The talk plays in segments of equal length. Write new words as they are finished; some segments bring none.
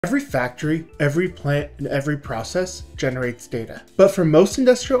Every factory, every plant, and every process generates data. But for most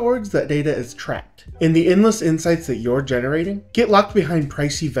industrial orgs, that data is trapped. And the endless insights that you're generating get locked behind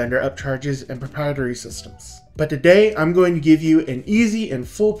pricey vendor upcharges and proprietary systems. But today, I'm going to give you an easy and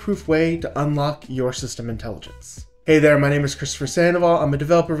foolproof way to unlock your system intelligence. Hey there, my name is Christopher Sandoval. I'm a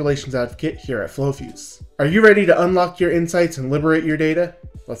developer relations advocate here at FlowFuse. Are you ready to unlock your insights and liberate your data?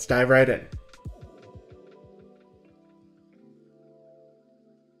 Let's dive right in.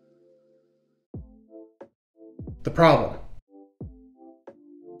 The problem.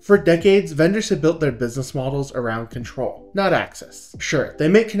 For decades, vendors have built their business models around control, not access. Sure, they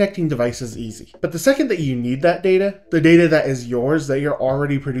make connecting devices easy, but the second that you need that data, the data that is yours that you're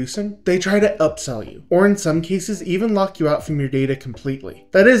already producing, they try to upsell you, or in some cases even lock you out from your data completely.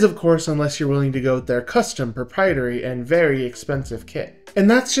 That is, of course, unless you're willing to go with their custom, proprietary, and very expensive kit. And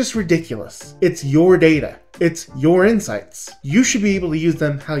that's just ridiculous. It's your data. It's your insights. You should be able to use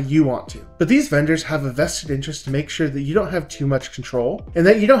them how you want to. But these vendors have a vested interest to make sure that you don't have too much control and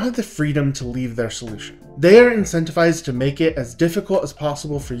that you don't have the freedom to leave their solution. They are incentivized to make it as difficult as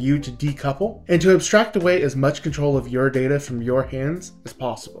possible for you to decouple and to abstract away as much control of your data from your hands as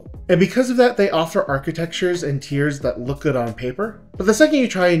possible. And because of that, they offer architectures and tiers that look good on paper, but the second you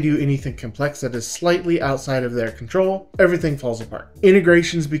try and do anything complex that is slightly outside of their control, everything falls apart.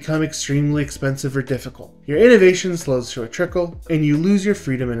 Integrations become extremely expensive or difficult. Your innovation slows to a trickle, and you lose your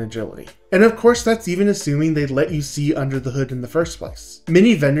freedom and agility. And of course, that's even assuming they'd let you see under the hood in the first place.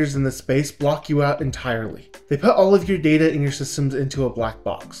 Many vendors in this space block you out entirely. They put all of your data in your systems into a black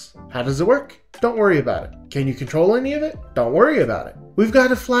box. How does it work? Don't worry about it. Can you control any of it? Don't worry about it. We've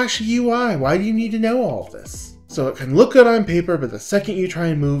got a flashy UI. Why do you need to know all of this? So it can look good on paper, but the second you try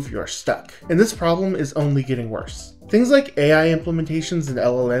and move, you're stuck. And this problem is only getting worse. Things like AI implementations and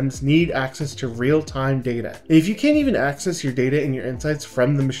LLMs need access to real-time data. And if you can't even access your data and your insights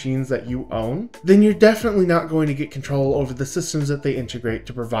from the machines that you own, then you're definitely not going to get control over the systems that they integrate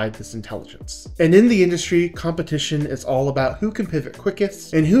to provide this intelligence. And in the industry, competition is all about who can pivot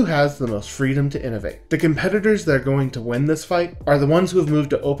quickest and who has the most freedom to innovate. The competitors that are going to win this fight are the ones who have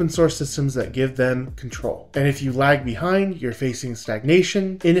moved to open source systems that give them control. And if you lag behind, you're facing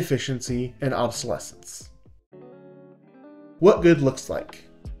stagnation, inefficiency, and obsolescence. What good looks like.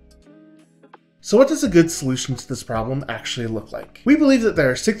 So what does a good solution to this problem actually look like? We believe that there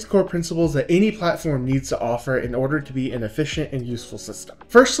are 6 core principles that any platform needs to offer in order to be an efficient and useful system.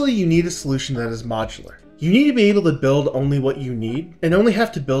 Firstly, you need a solution that is modular. You need to be able to build only what you need and only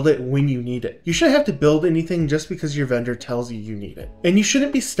have to build it when you need it. You shouldn't have to build anything just because your vendor tells you need it. And you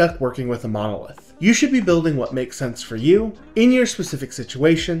shouldn't be stuck working with a monolith. You should be building what makes sense for you, in your specific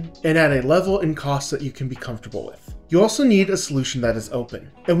situation, and at a level and cost that you can be comfortable with. You also need a solution that is open.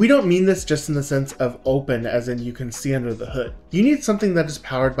 And we don't mean this just in the sense of open as in you can see under the hood. You need something that is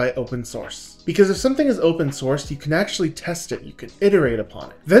powered by open source. Because if something is open sourced, you can actually test it, you can iterate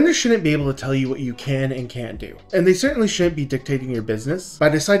upon it. Vendors shouldn't be able to tell you what you can and can't do. And they certainly shouldn't be dictating your business by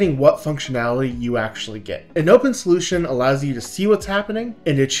deciding what functionality you actually get. An open solution allows you to see what's happening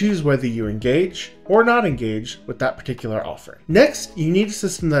and to choose whether you engage or not engage with that particular offer. Next, you need a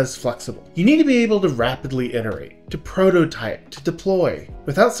system that is flexible. You need to be able to rapidly iterate, to prototype, to deploy,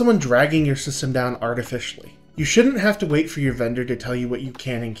 without someone dragging your system down artificially. You shouldn't have to wait for your vendor to tell you what you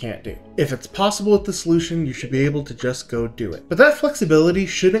can and can't do. If it's possible with the solution, you should be able to just go do it. But that flexibility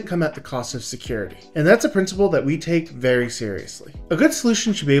shouldn't come at the cost of security. And that's a principle that we take very seriously. A good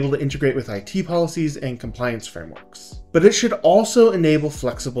solution should be able to integrate with IT policies and compliance frameworks. But it should also enable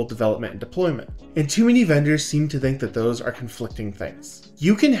flexible development and deployment. And too many vendors seem to think that those are conflicting things.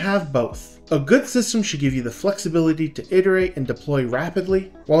 You can have both. A good system should give you the flexibility to iterate and deploy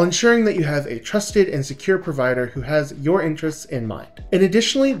rapidly, while ensuring that you have a trusted and secure provider who has your interests in mind. And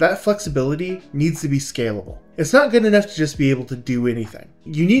additionally, that flexibility needs to be scalable. It's not good enough to just be able to do anything.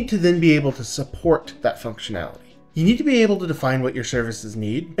 You need to then be able to support that functionality. You need to be able to define what your services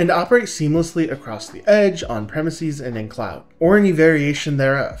need and operate seamlessly across the edge, on premises, and in cloud, or any variation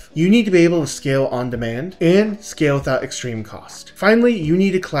thereof. You need to be able to scale on demand and scale without extreme cost. Finally, you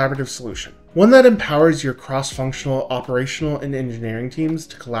need a collaborative solution. One that empowers your cross-functional, operational, and engineering teams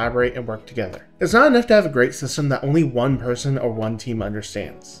to collaborate and work together. It's not enough to have a great system that only one person or one team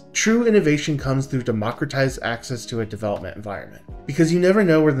understands. True innovation comes through democratized access to a development environment, because you never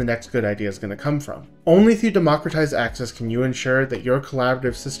know where the next good idea is going to come from. Only through democratized access can you ensure that your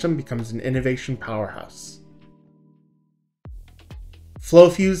collaborative system becomes an innovation powerhouse.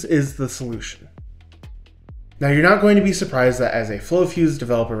 FlowFuse is the solution. Now, you're not going to be surprised that as a FlowFuse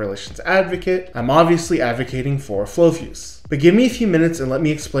developer relations advocate, I'm obviously advocating for FlowFuse. But give me a few minutes and let me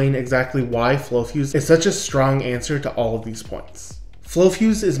explain exactly why FlowFuse is such a strong answer to all of these points.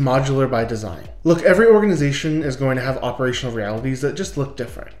 FlowFuse is modular by design. Look, every organization is going to have operational realities that just look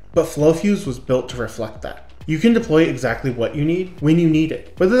different, but FlowFuse was built to reflect that. You can deploy exactly what you need when you need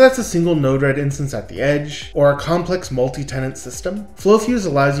it. Whether that's a single Node-RED instance at the edge or a complex multi-tenant system, FlowFuse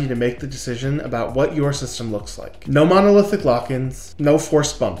allows you to make the decision about what your system looks like. No monolithic lock-ins, no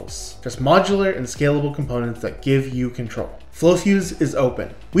forced bundles, just modular and scalable components that give you control. FlowFuse is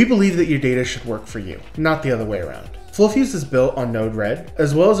open. We believe that your data should work for you, not the other way around. FlowFuse is built on Node-RED,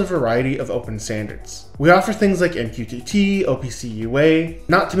 as well as a variety of open standards. We offer things like MQTT, OPC-UA,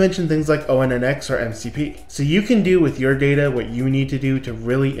 not to mention things like ONNX or MCP. So you can do with your data what you need to do to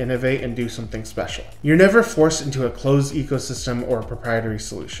really innovate and do something special. You're never forced into a closed ecosystem or a proprietary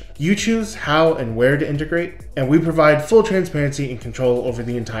solution. You choose how and where to integrate, and we provide full transparency and control over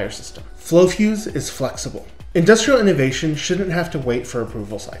the entire system. FlowFuse is flexible. Industrial innovation shouldn't have to wait for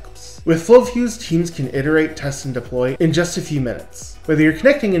approval cycles. With FlowFuse, teams can iterate, test, and deploy in just a few minutes. Whether you're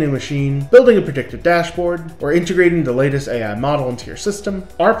connecting a new machine, building a predictive dashboard, or integrating the latest AI model into your system,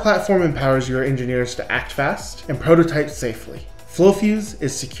 our platform empowers your engineers to act fast and prototype safely. FlowFuse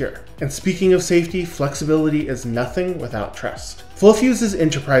is secure. And speaking of safety, flexibility is nothing without trust. FlowFuse is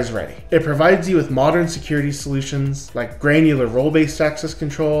enterprise ready. It provides you with modern security solutions like granular role-based access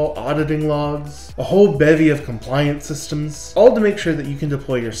control, auditing logs, a whole bevy of compliance systems, all to make sure that you can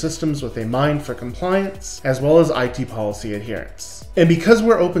deploy your systems with a mind for compliance as well as IT policy adherence. And because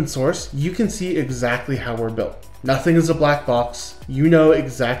we're open source, you can see exactly how we're built. Nothing is a black box. You know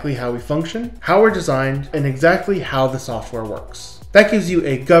exactly how we function, how we're designed, and exactly how the software works. That gives you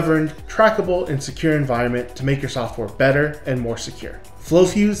a governed, trackable, and secure environment to make your software better and more secure.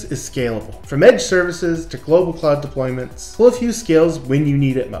 FlowFuse is scalable. From edge services to global cloud deployments, FlowFuse scales when you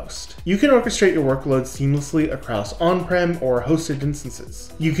need it most. You can orchestrate your workloads seamlessly across on-prem or hosted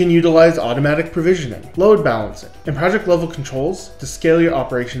instances. You can utilize automatic provisioning, load balancing, and project-level controls to scale your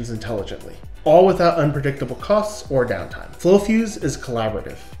operations intelligently, all without unpredictable costs or downtime. FlowFuse is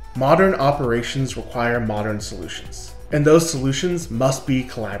collaborative. Modern operations require modern solutions, and those solutions must be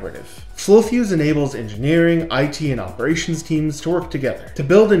collaborative. FlowFuse enables engineering, IT, and operations teams to work together to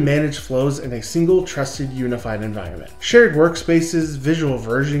build and manage flows in a single, trusted, unified environment. Shared workspaces, visual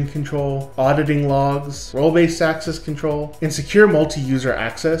version control, auditing logs, role-based access control, and secure multi-user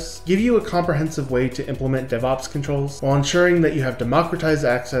access give you a comprehensive way to implement DevOps controls while ensuring that you have democratized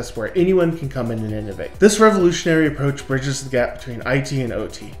access where anyone can come in and innovate. This revolutionary approach bridges the gap between IT and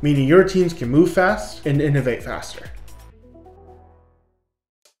OT, meaning your teams can move fast and innovate faster.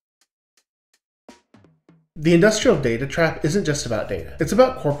 The industrial data trap isn't just about data. It's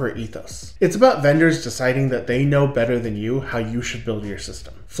about corporate ethos. It's about vendors deciding that they know better than you how you should build your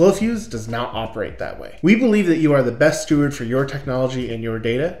system. FlowFuse does not operate that way. We believe that you are the best steward for your technology and your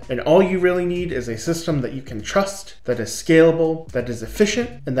data, and all you really need is a system that you can trust, that is scalable, that is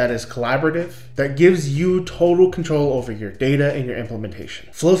efficient, and that is collaborative, that gives you total control over your data and your implementation.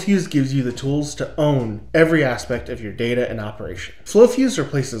 FlowFuse gives you the tools to own every aspect of your data and operation. FlowFuse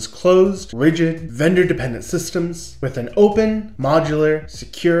replaces closed, rigid, vendor-dependent systems with an open, modular,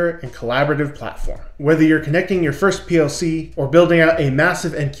 secure, and collaborative platform. Whether you're connecting your first PLC or building out a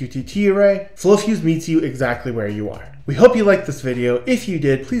massive MQTT array, FlowFuse meets you exactly where you are. We hope you liked this video. If you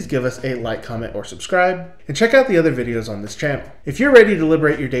did, please give us a like, comment, or subscribe, and check out the other videos on this channel. If you're ready to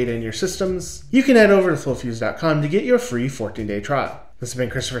liberate your data in your systems, you can head over to flowfuse.com to get your free 14-day trial. This has been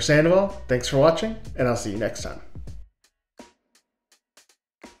Christopher Sandoval. Thanks for watching, and I'll see you next time.